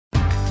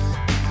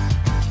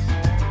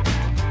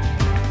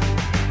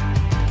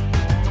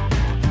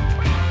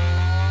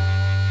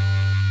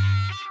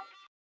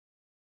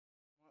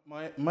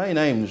My main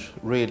aims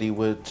really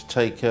were to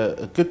take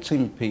a good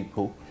team of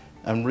people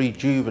and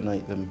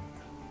rejuvenate them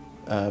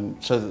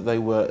so that they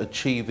were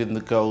achieving the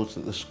goals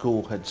that the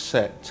school had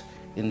set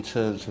in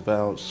terms of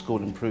our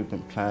school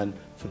improvement plan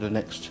for the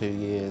next 2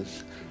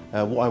 years.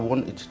 What I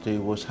wanted to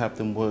do was have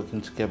them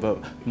working together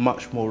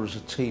much more as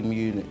a team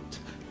unit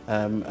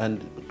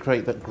and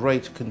create that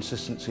greater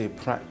consistency of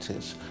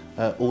practice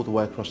all the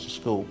way across the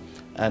school,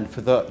 and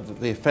for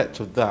the effect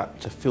of that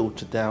to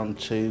filter down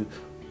to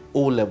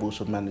all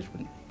levels of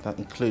management. That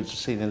includes the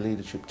senior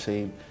leadership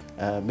team,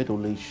 middle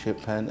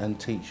leadership and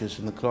teachers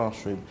in the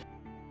classroom.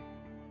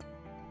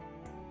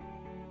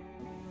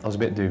 I was a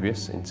bit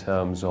dubious in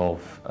terms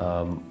of,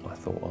 I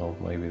thought, oh,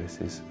 maybe this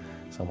is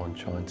someone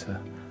trying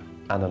to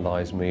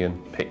analyse me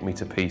and pick me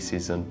to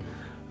pieces, and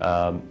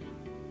I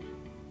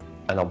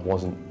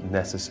wasn't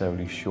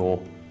necessarily sure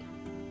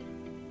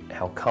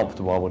how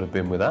comfortable I would have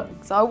been with that.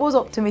 So I was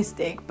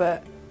optimistic,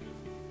 but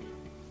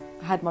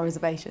I had my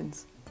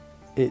reservations.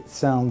 It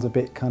sounds a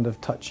bit kind of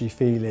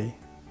touchy-feely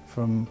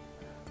from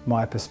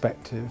my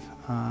perspective.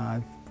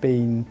 I've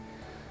been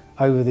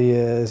over the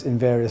years in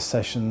various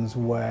sessions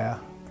where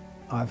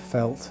I've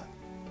felt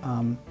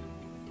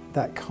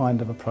that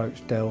kind of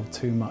approach delved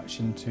too much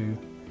into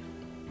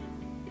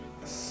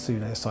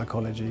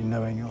pseudo-psychology,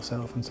 knowing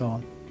yourself and so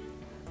on.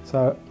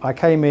 So I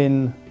came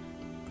in,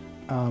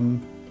 I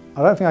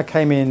don't think I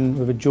came in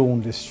with a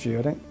jaundiced view.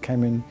 I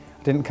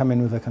didn't come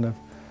in with a kind of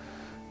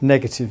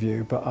negative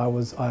view, but I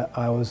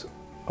was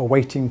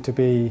awaiting to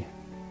be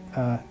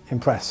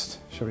impressed,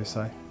 shall we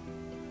say.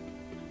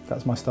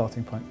 That's my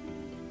starting point.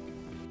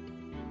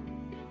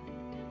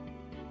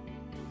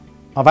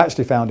 I've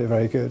actually found it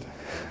very good.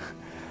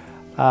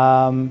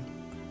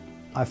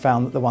 I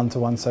found that the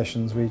one-to-one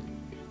sessions, we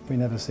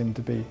never seemed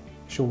to be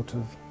short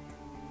of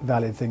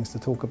valid things to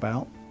talk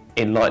about.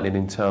 Enlightening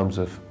in terms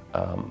of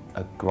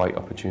a great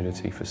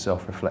opportunity for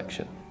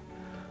self-reflection.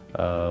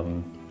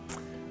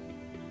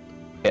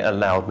 It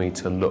allowed me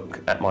to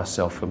look at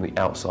myself from the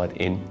outside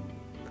in,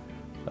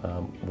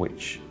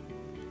 which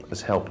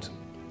has helped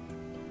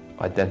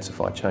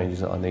identify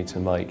changes that I need to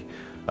make.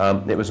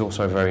 It was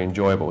also very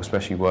enjoyable,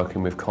 especially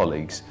working with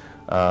colleagues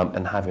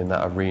and having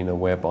that arena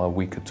whereby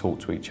we could talk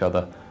to each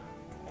other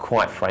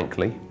quite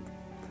frankly,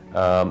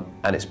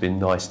 and it's been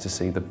nice to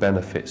see the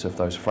benefits of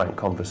those frank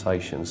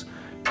conversations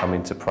come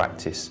into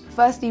practice.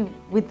 Firstly,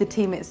 with the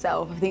team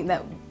itself, I think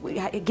that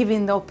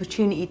giving the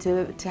opportunity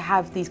to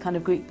have these kind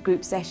of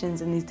group sessions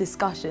and these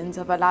discussions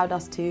have allowed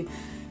us to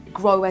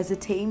grow as a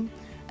team.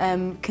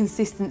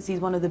 Consistency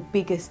is one of the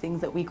biggest things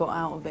that we got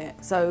out of it.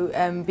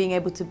 So being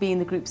able to be in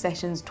the group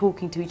sessions,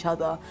 talking to each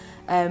other,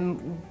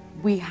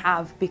 we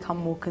have become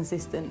more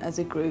consistent as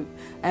a group.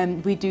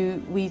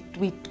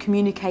 We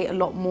communicate a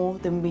lot more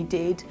than we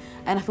did,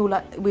 and I feel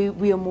like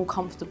we are more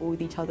comfortable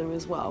with each other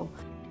as well.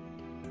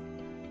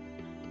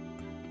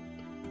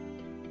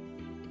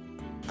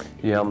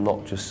 Yeah, I'm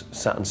not just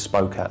sat and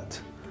spoke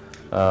at.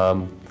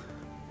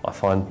 I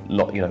find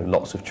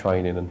lots of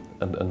training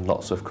and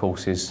lots of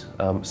courses,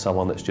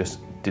 someone that's just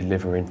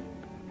delivering.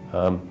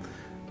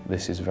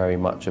 This is very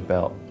much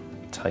about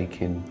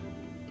taking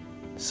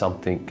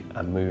something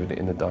and moving it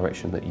in the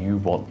direction that you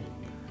want,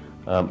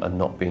 and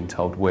not being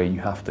told where you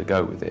have to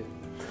go with it.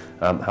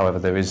 However,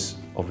 there is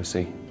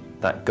obviously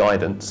that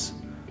guidance,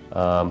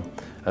 and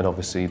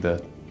obviously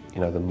the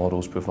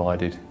models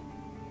provided.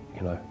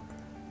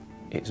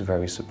 It's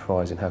very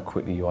surprising how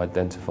quickly you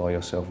identify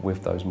yourself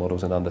with those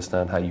models and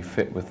understand how you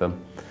fit with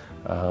them.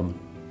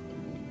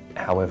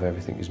 However,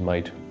 everything is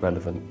made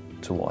relevant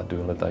to what I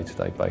do on a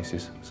day-to-day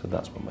basis, so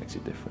that's what makes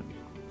it different.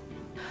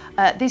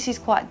 This is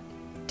quite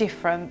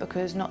different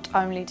because not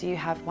only do you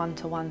have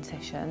one-to-one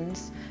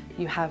sessions,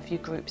 you have your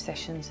group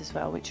sessions as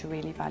well, which are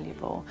really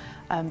valuable.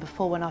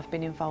 Before, when I've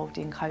been involved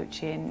in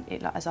coaching,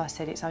 as I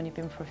said, it's only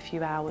been for a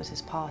few hours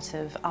as part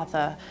of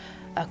other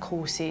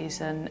courses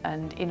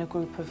and in a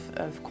group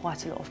of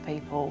quite a lot of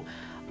people.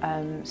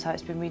 So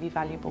it's been really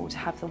valuable to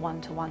have the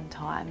one-to-one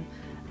time,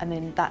 and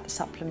then that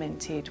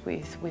supplemented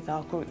with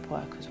our group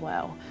work as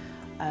well.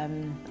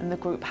 And the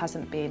group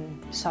hasn't been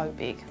so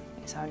big.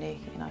 It's only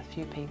a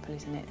few people,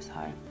 isn't it?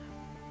 So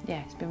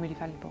yeah, it's been really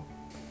valuable.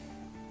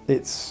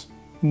 It's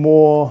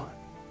more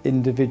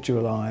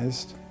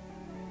individualised.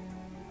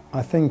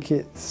 I think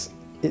it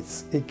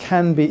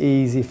can be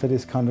easy for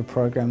this kind of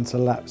programme to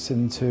lapse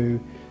into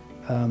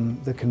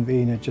the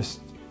convener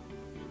just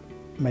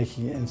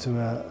making it into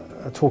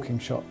a talking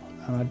shop,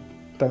 and I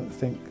don't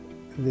think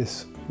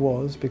this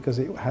was, because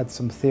it had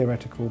some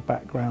theoretical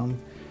background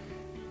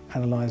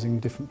analysing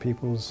different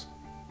people's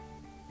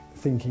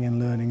thinking and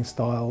learning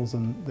styles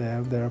and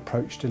their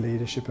approach to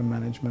leadership and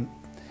management.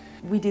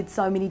 We did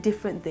so many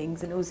different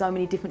things, and there were so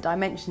many different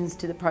dimensions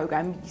to the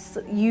programme.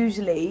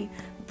 Usually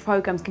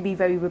programmes can be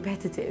very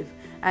repetitive,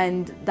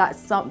 and that's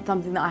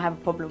something that I have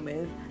a problem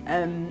with,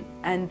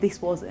 and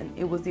this wasn't.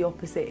 It was the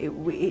opposite.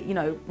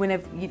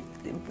 Whenever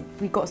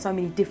we got so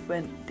many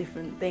different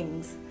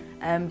things,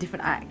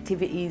 different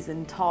activities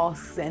and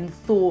tasks and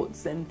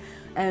thoughts, and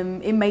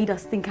it made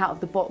us think out of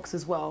the box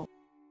as well.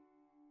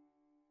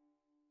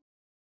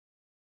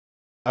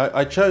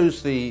 I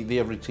chose the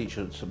Every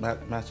Teacher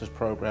Matters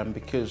programme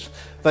because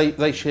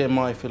they share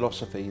my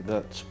philosophy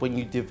that when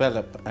you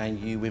develop and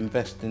you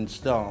invest in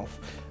staff,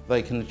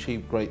 they can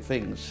achieve great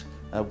things.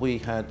 We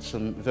had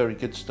some very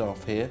good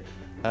staff here.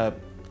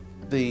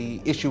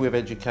 The issue with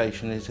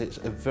education is it's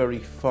a very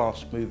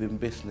fast-moving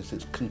business.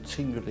 It's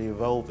continually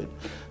evolving.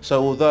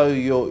 So although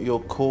your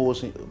core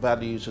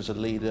values as a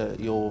leader,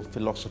 your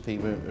philosophy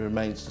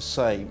remains the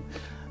same,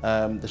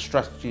 the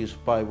strategies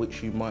by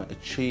which you might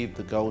achieve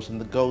the goals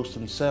and the goals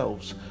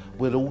themselves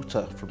will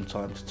alter from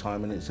time to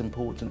time, and it's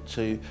important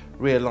to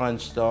realign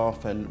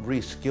staff and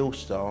reskill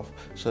staff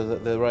so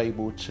that they're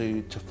able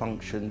to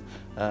function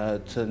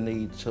to the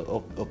needs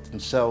of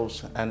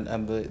themselves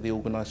and the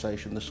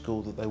organisation, the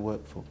school that they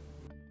work for.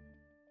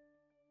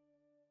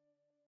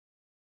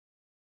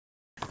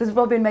 Because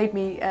Robin made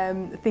me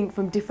think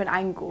from different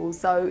angles,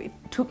 so it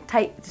took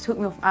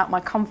me out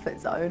my comfort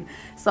zone.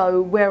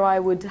 So where I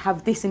would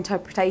have this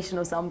interpretation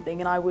of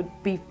something and I would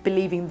be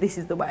believing this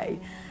is the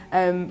way,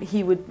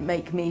 he would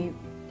make me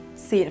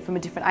see it from a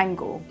different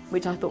angle,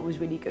 which I thought was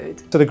really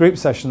good. So the group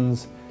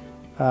sessions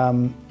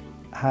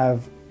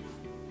have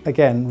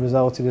again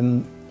resulted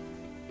in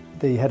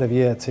the head of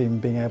year team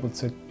being able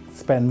to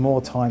spend more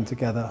time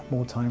together,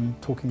 more time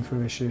talking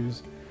through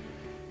issues,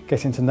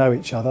 getting to know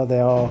each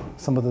other.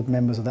 Some of the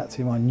members of that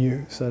team are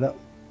new, so that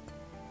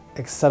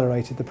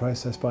accelerated the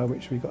process by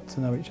which we got to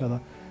know each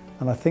other.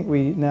 And I think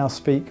we now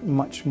speak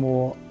much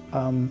more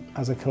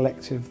as a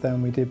collective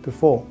than we did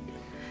before.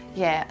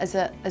 Yeah, as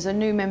a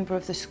new member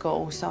of the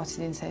school,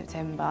 starting in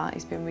September,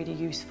 it's been really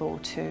useful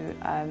to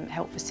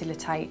help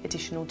facilitate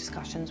additional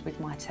discussions with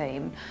my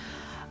team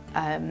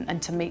and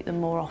to meet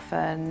them more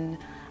often,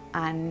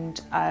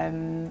 and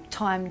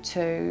time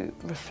to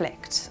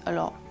reflect a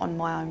lot on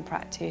my own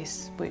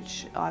practice,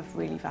 which I've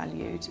really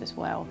valued as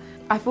well.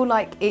 I feel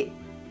like it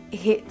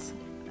hit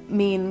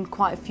me in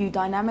quite a few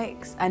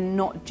dynamics and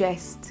not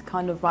just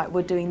kind of right,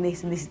 we're doing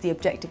this and this is the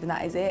objective and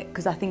that is it,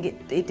 because I think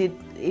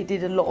it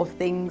did a lot of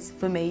things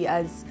for me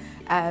as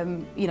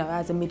you know,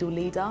 as a middle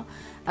leader.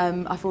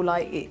 I feel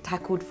like it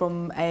tackled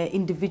from an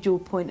individual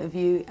point of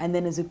view and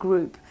then as a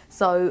group.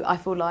 So I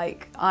feel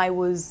like I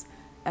was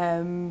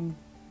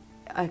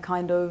I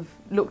kind of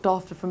looked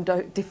after from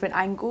different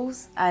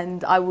angles,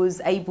 and I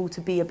was able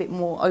to be a bit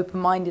more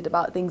open-minded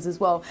about things as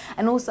well,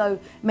 and also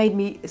made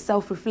me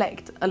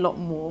self-reflect a lot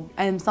more,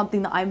 and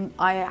something that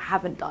I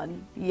haven't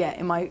done yet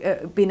in my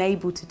been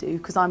able to do,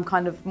 because I'm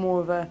kind of more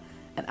of an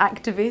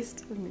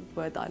activist,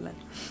 word I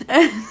learned,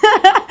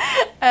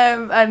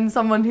 and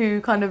someone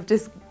who kind of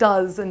just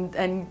does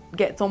and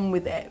gets on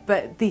with it.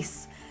 But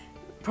this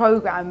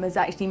programme has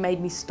actually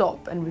made me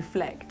stop and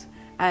reflect,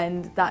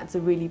 and that's a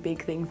really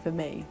big thing for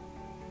me.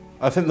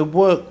 I think the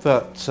work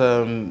that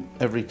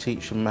Every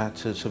Teacher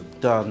Matters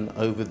have done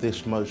over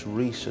this most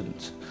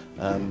recent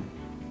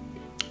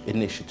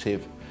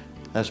initiative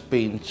has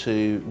been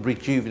to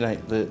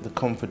rejuvenate the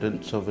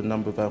confidence of a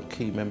number of our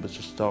key members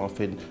of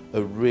staff in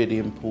a really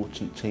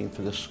important team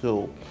for the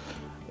school.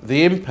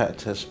 The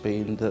impact has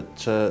been that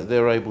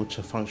they're able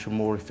to function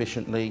more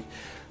efficiently,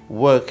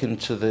 work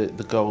into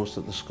the goals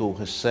that the school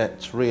has set,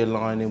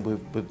 realigning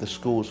with the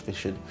school's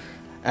vision,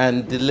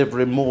 and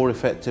delivering more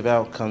effective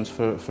outcomes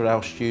for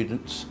our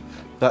students.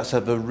 That's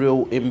had a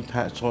real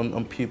impact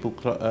on pupil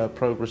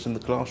progress in the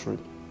classroom.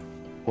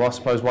 Well, I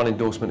suppose one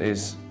endorsement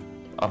is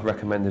I've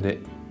recommended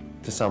it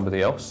to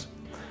somebody else.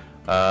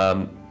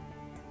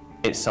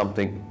 It's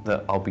something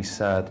that I'll be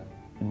sad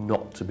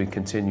not to be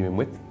continuing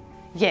with.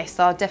 Yes,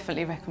 I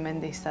definitely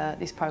recommend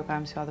this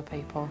programme to other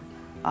people.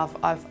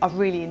 I've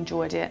really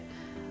enjoyed it.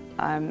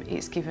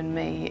 It's given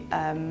me,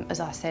 as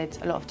I said,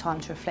 a lot of time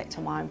to reflect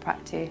on my own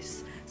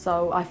practice.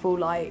 So I feel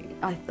like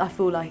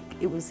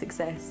it was a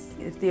success.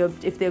 If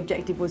the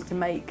objective was to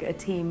make a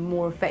team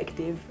more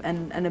effective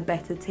and a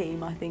better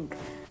team, I think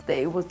that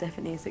it was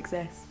definitely a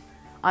success.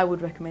 I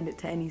would recommend it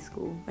to any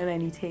school and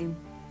any team.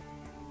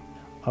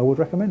 I would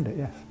recommend it,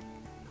 yes.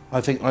 I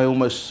think I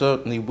almost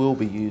certainly will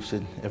be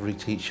using Every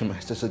Teacher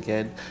Matters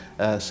again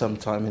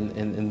sometime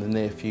in the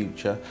near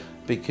future,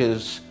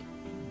 because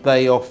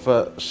they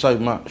offer so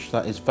much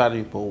that is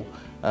valuable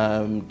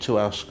to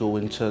our school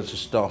in terms of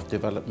staff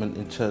development,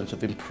 in terms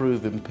of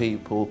improving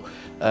people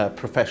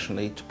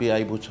professionally to be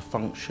able to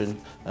function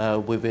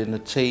within a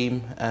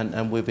team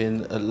and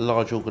within a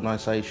large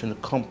organisation, a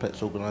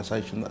complex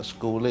organisation that a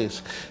school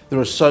is. There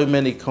are so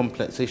many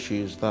complex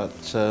issues that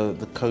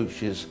the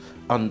coaches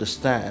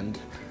understand,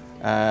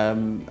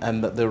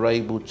 and that they're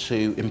able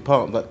to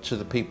impart that to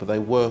the people they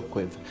work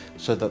with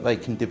so that they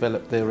can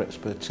develop their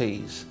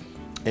expertise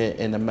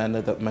in a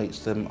manner that makes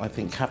them, I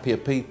think, happier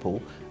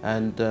people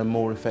and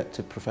more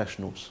effective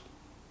professionals.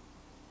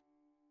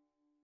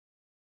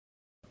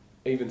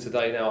 Even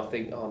today now I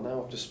think, oh,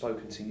 now I've just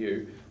spoken to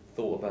you,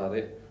 thought about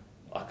it,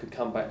 I could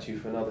come back to you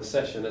for another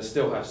session and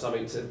still have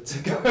something to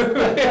go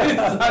with.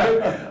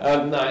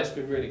 So, no, it's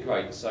been really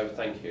great, so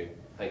thank you,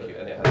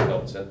 and it has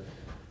helped. And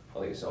I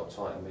think it's sort of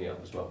tightened me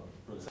up as well.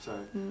 So,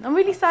 I'm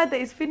really sad that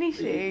it's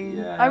finishing.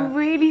 Yeah. I'm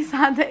really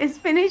sad that it's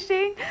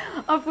finishing.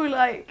 I feel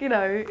like, you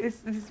know,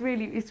 it's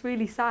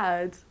really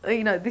sad.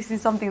 You know, this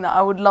is something that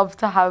I would love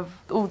to have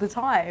all the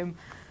time.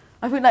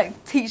 I feel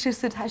like teachers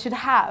should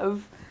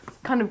have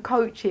kind of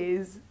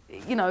coaches,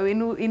 you know,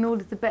 in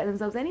order to better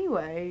themselves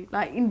anyway.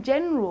 Like in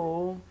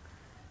general,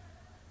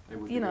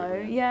 you know,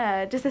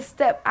 yeah, just a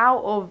step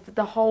out of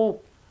the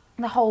whole,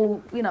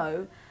 you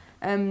know,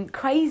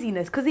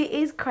 craziness, because it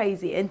is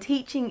crazy, and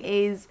teaching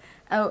is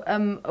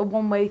a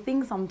one-way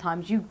thing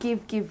sometimes. You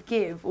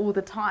give all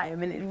the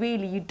time, and it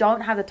really, you don't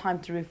have the time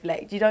to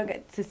reflect. You don't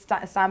get to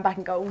stand back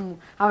and go, oh,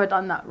 have I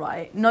done that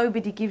right?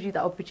 Nobody gives you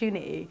that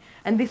opportunity,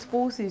 and this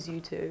forces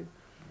you to.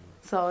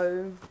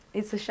 So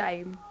it's a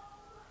shame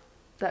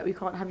that we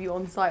can't have you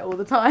on site all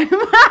the time.